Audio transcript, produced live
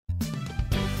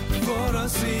for a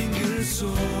single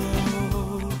soul.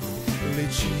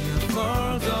 Reaching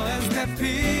further and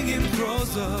stepping in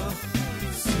closer.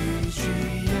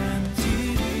 CGNTV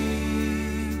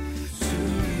to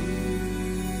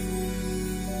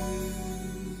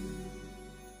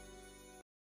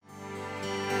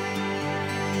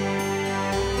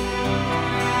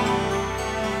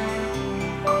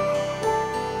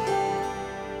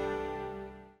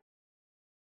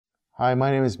Hi,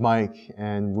 my name is Mike,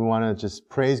 and we want to just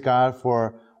praise God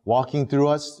for walking through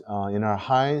us in our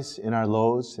highs, in our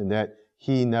lows, and that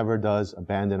He never does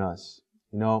abandon us.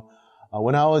 You know,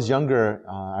 when I was younger,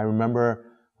 I remember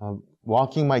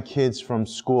walking my kids from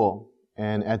school,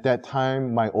 and at that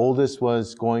time, my oldest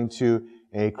was going to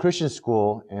a Christian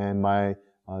school, and my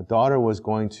daughter was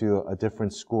going to a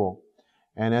different school.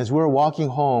 And as we were walking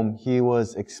home, he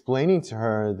was explaining to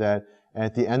her that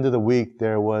at the end of the week,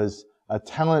 there was a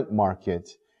talent market.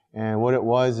 And what it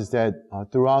was is that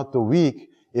throughout the week,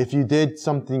 if you did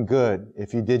something good,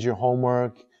 if you did your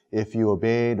homework, if you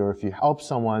obeyed, or if you helped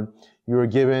someone, you were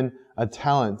given a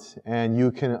talent, and you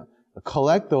can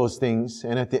collect those things,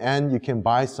 and at the end, you can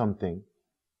buy something.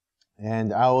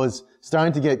 And I was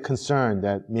starting to get concerned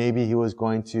that maybe he was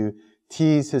going to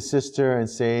tease his sister and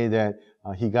say that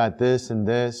he got this and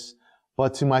this.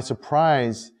 But to my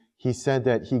surprise, he said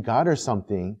that he got her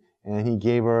something, and he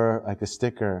gave her like a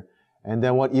sticker. And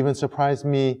then what even surprised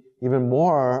me even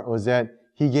more was that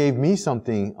he gave me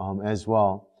something as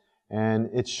well. And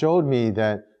it showed me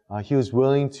that he was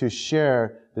willing to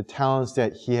share the talents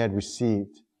that he had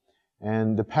received.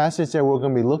 And the passage that we're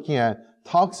going to be looking at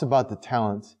talks about the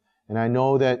talent. And I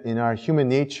know that in our human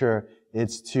nature,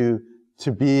 it's to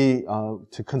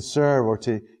conserve or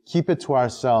to keep it to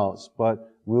ourselves. But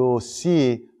we will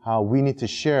see how we need to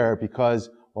share, because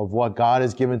of what God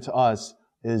has given to us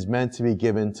is meant to be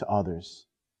given to others.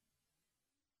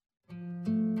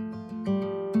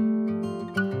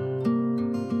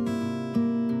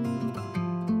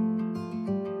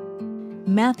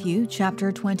 Matthew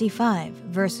chapter 25,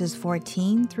 verses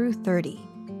 14 through 30.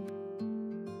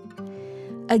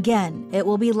 Again, it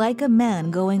will be like a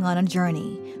man going on a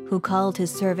journey, who called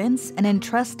his servants and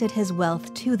entrusted his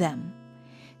wealth to them.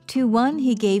 To one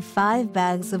he gave 5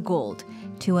 bags of gold,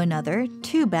 to another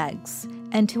 2 bags,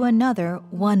 and to another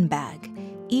 1 bag,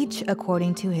 each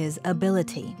according to his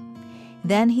ability.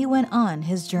 Then he went on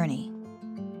his journey.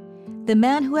 The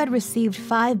man who had received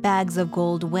 5 bags of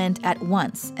gold went at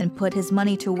once and put his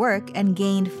money to work and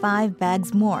gained 5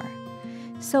 bags more.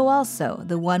 So also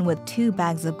the one with 2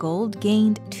 bags of gold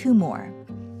gained 2 more.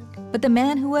 But the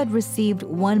man who had received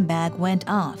 1 bag went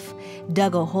off,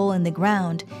 dug a hole in the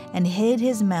ground, and hid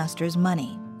his master's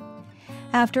money.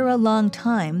 After a long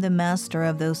time, the master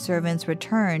of those servants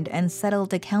returned and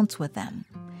settled accounts with them.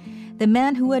 The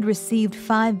man who had received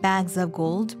 5 bags of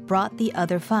gold brought the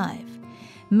other 5.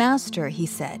 Master, he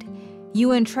said,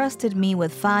 you entrusted me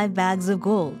with 5 bags of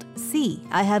gold. See,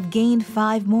 I have gained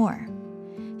 5 more.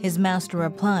 His master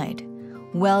replied,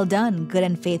 well done, good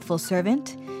and faithful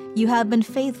servant. You have been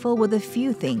faithful with a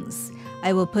few things.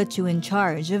 I will put you in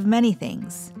charge of many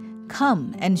things.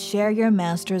 Come and share your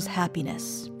master's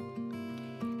happiness.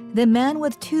 The man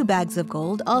with 2 bags of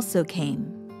gold also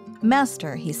came.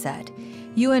 Master, he said,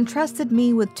 you entrusted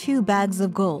me with 2 bags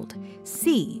of gold.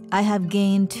 See, I have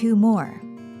gained 2 more.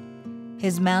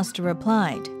 His master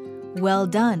replied, well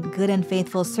done, good and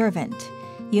faithful servant.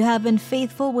 You have been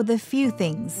faithful with a few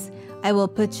things. I will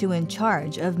put you in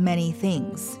charge of many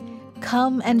things.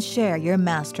 Come and share your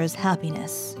master's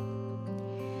happiness.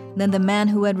 Then the man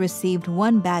who had received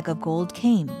 1 bag of gold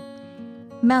came.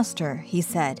 Master, he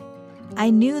said, I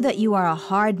knew that you are a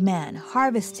hard man,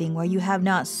 harvesting where you have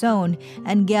not sown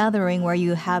and gathering where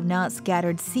you have not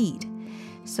scattered seed.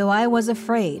 So I was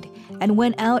afraid and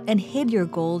went out and hid your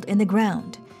gold in the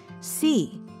ground.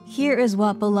 See, here is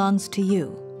what belongs to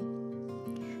you.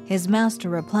 His master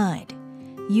replied,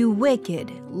 you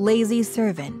wicked, lazy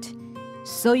servant.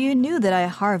 So you knew that I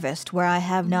harvest where I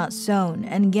have not sown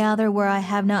and gather where I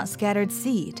have not scattered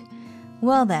seed.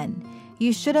 Well then,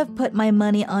 you should have put my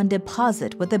money on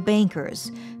deposit with the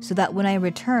bankers, so that when I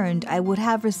returned, I would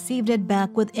have received it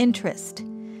back with interest.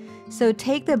 So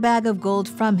take the bag of gold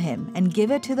from him and give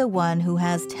it to the one who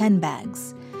has 10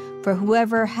 bags. For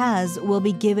whoever has will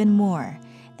be given more,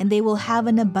 and they will have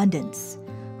an abundance.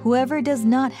 Whoever does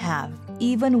not have,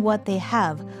 even what they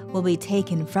have will be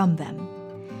taken from them.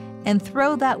 And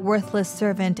throw that worthless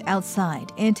servant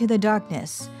outside into the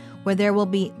darkness, where there will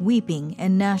be weeping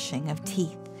and gnashing of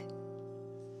teeth.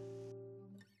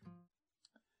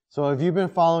 So if you've been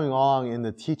following along in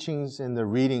the teachings and the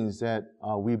readings that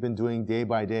we've been doing day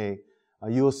by day,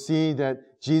 you will see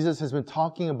that Jesus has been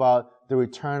talking about the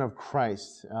return of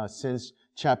Christ since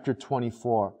chapter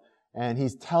 24. And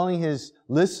he's telling his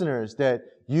listeners that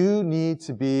you need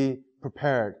to be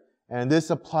prepared. And this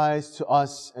applies to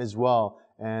us as well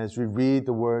as we read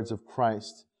the words of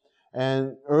Christ.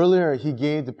 And earlier he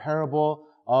gave the parable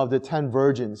of the 10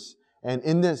 virgins. And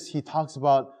in this he talks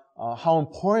about how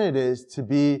important it is to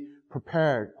be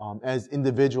prepared as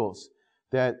individuals.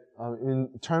 That in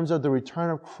terms of the return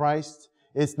of Christ,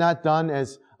 it's not done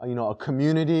as a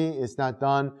community. It's not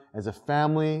done as a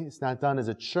family. It's not done as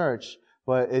a church.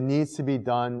 But it needs to be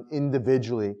done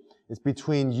individually. It's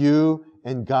between you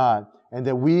and God. And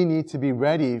that we need to be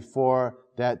ready for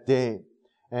that day.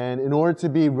 And in order to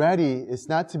be ready, it's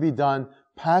not to be done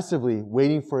passively,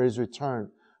 waiting for His return.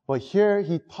 But here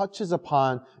he touches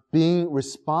upon being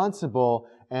responsible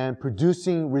and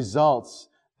producing results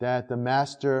that the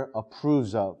Master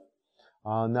approves of.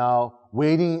 Now,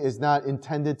 waiting is not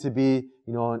intended to be,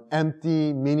 an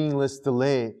empty, meaningless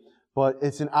delay, but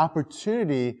it's an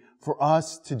opportunity for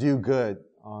us to do good.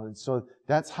 So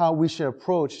that's how we should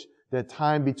approach the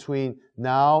time between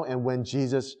now and when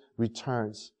Jesus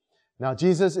returns. Now,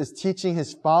 Jesus is teaching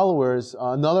His followers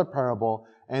another parable,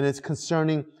 and it's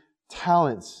concerning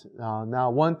talents.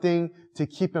 Now, one thing to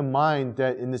keep in mind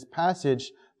that in this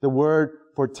passage, the word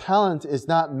for talent is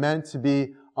not meant to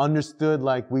be understood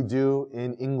like we do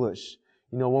in English.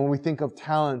 When we think of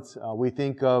talent, we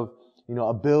think of,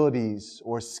 abilities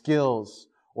or skills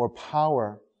or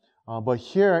power. But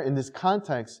here in this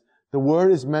context, the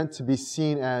word is meant to be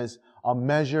seen as a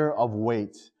measure of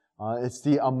weight. It's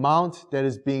the amount that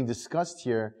is being discussed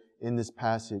here in this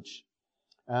passage.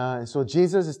 And so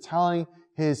Jesus is telling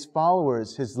His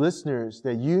followers, His listeners,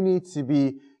 that you need to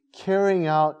be carrying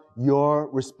out your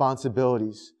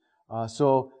responsibilities.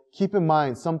 So keep in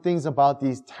mind some things about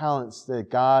these talents that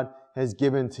God has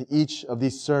given to each of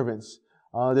these servants.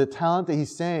 The talent that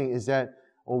He's saying is that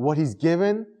what He's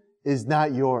given is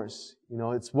not yours.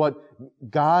 It's what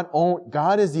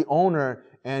God is the owner,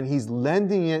 and He's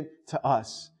lending it to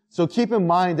us. So keep in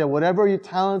mind that whatever your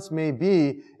talents may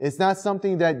be, it's not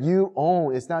something that you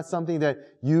own. It's not something that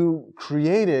you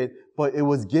created, but it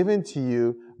was given to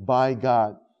you by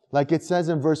God. Like it says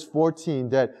in verse 14,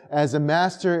 that as a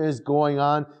master is going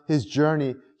on his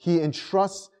journey, he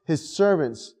entrusts his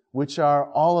servants, which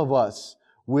are all of us,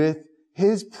 with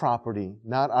his property,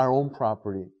 not our own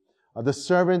property. The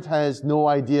servant has no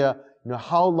idea,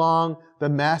 how long the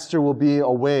master will be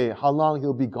away, how long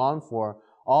he'll be gone for.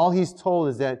 All he's told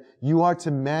is that you are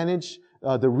to manage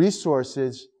the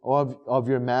resources of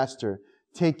your master.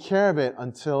 Take care of it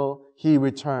until he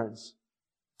returns.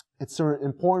 It's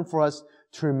important for us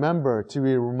to remember, to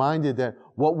be reminded that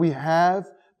what we have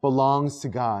belongs to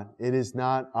God. It is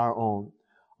not our own.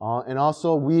 And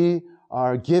also we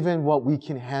are given what we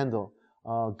can handle.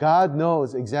 God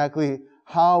knows exactly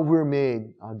how we're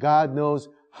made. God knows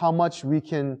how much we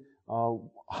can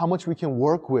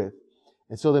work with.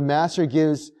 And so the master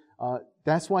gives,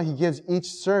 that's why he gives each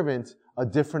servant a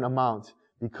different amount,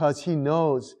 because he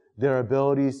knows their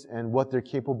abilities and what they're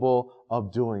capable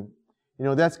of doing.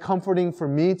 That's comforting for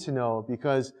me to know,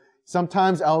 because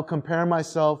sometimes I'll compare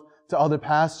myself to other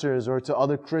pastors or to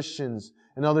other Christians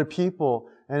and other people,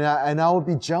 and I will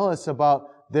be jealous about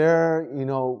their,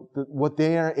 what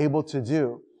they are able to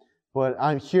do. But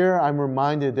I'm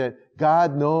reminded that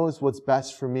God knows what's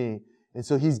best for me. And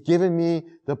so He's given me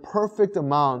the perfect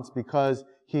amount because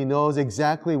He knows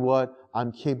exactly what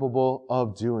I'm capable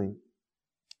of doing.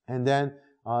 And then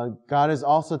God is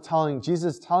also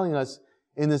Jesus is telling us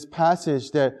in this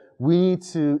passage that we need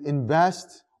to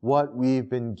invest what we've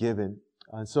been given.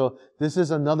 And so this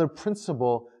is another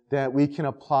principle that we can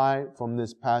apply from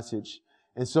this passage.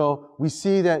 And so we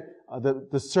see that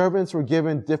the servants were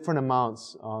given different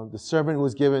amounts. The servant who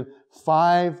was given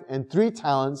 5 and 3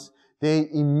 talents, they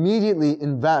immediately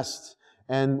invest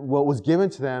in what was given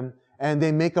to them, and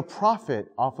they make a profit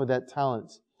off of that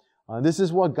talent. This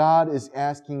is what God is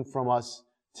asking from us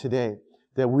today,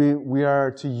 that we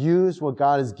are to use what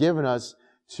God has given us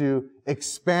to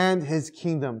expand His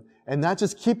kingdom, and not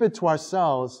just keep it to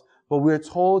ourselves, but we're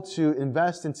told to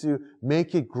invest and to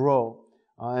make it grow.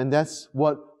 And that's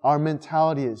what our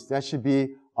mentality is. That should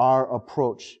be our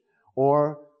approach.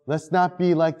 Or let's not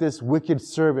be like this wicked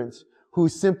servant who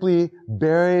simply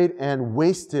buried and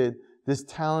wasted this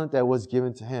talent that was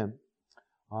given to him.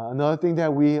 Another thing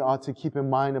that we ought to keep in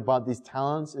mind about these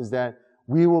talents is that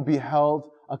we will be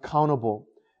held accountable.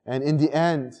 And in the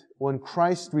end, when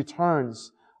Christ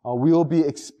returns, we will be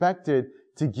expected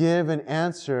to give an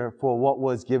answer for what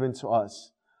was given to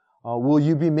us. Will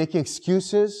you be making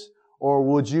excuses, or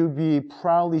would you be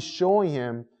proudly showing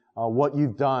Him what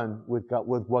you've done with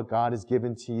what God has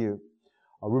given to you.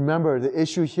 Remember, the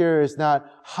issue here is not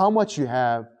how much you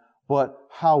have, but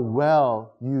how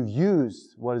well you've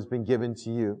used what has been given to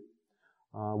you.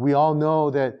 We all know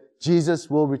that Jesus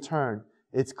will return.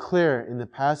 It's clear in the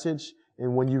passage,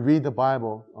 and when you read the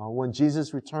Bible, when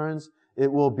Jesus returns,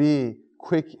 it will be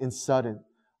quick and sudden.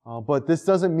 But this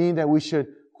doesn't mean that we should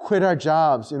quit our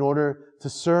jobs in order to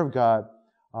serve God.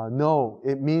 No,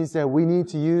 it means that we need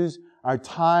to use our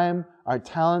time, our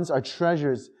talents, our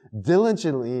treasures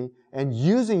diligently and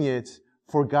using it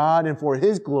for God and for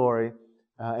His glory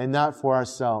and not for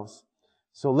ourselves.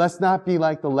 So let's not be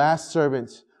like the last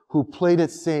servant who played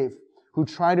it safe, who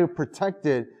tried to protect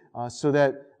it so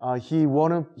that he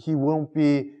won't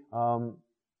be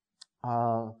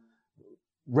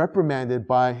reprimanded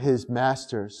by his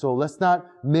master. So let's not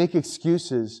make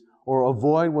excuses or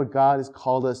avoid what God has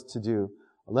called us to do.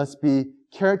 Let's be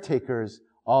caretakers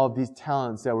of these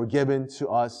talents that were given to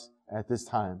us at this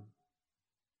time.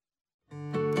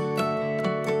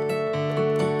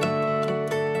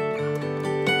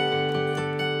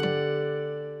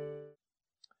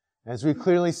 As we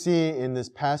clearly see in this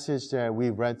passage that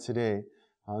we've read today,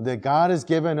 that God has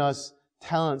given us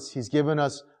talents, He's given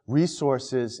us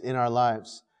resources in our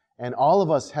lives. And all of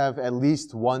us have at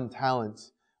least one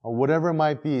talent, or whatever it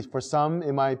might be. For some,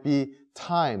 it might be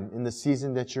time in the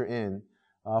season that you're in.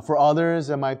 For others,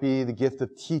 it might be the gift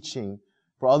of teaching.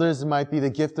 For others, it might be the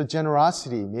gift of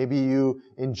generosity. Maybe you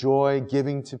enjoy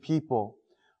giving to people.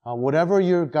 Whatever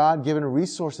your God-given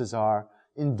resources are,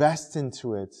 invest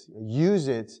into it, use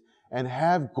it, and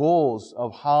have goals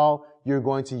of how you're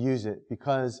going to use it.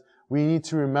 Because we need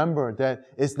to remember that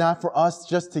it's not for us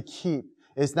just to keep.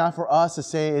 It's not for us to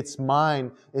say, it's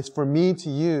mine, it's for me to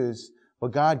use.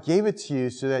 But God gave it to you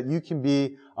so that you can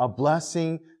be a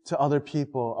blessing to other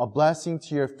people, a blessing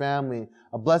to your family,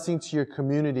 a blessing to your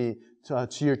community, to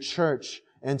your church,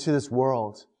 and to this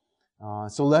world.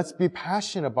 So let's be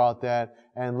passionate about that,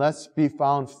 and let's be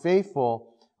found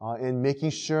faithful in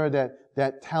making sure that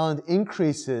that talent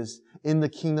increases in the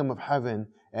kingdom of heaven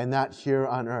and not here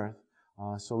on earth.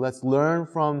 So let's learn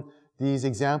from these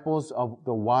examples of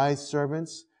the wise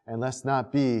servants, and let's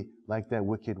not be like that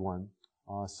wicked one.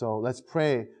 So let's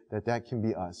pray that that can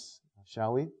be us.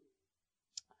 Shall we?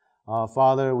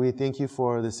 Father, we thank you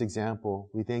for this example.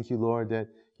 We thank you, Lord, that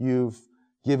you've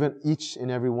given each and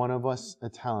every one of us a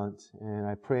talent. And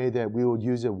I pray that we would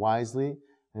use it wisely.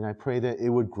 And I pray that it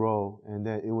would grow and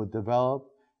that it would develop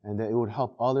and that it would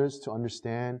help others to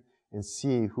understand and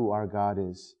see who our God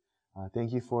is.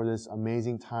 Thank you for this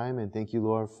amazing time. And thank you,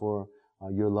 Lord, for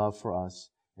your love for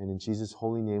us. And in Jesus'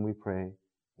 holy name we pray.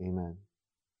 Amen.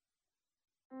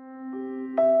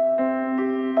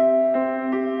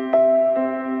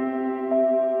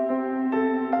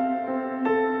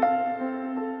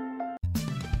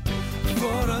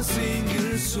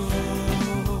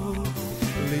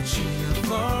 Reaching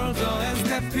further and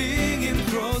stepping in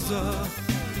closer.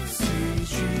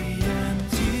 See you.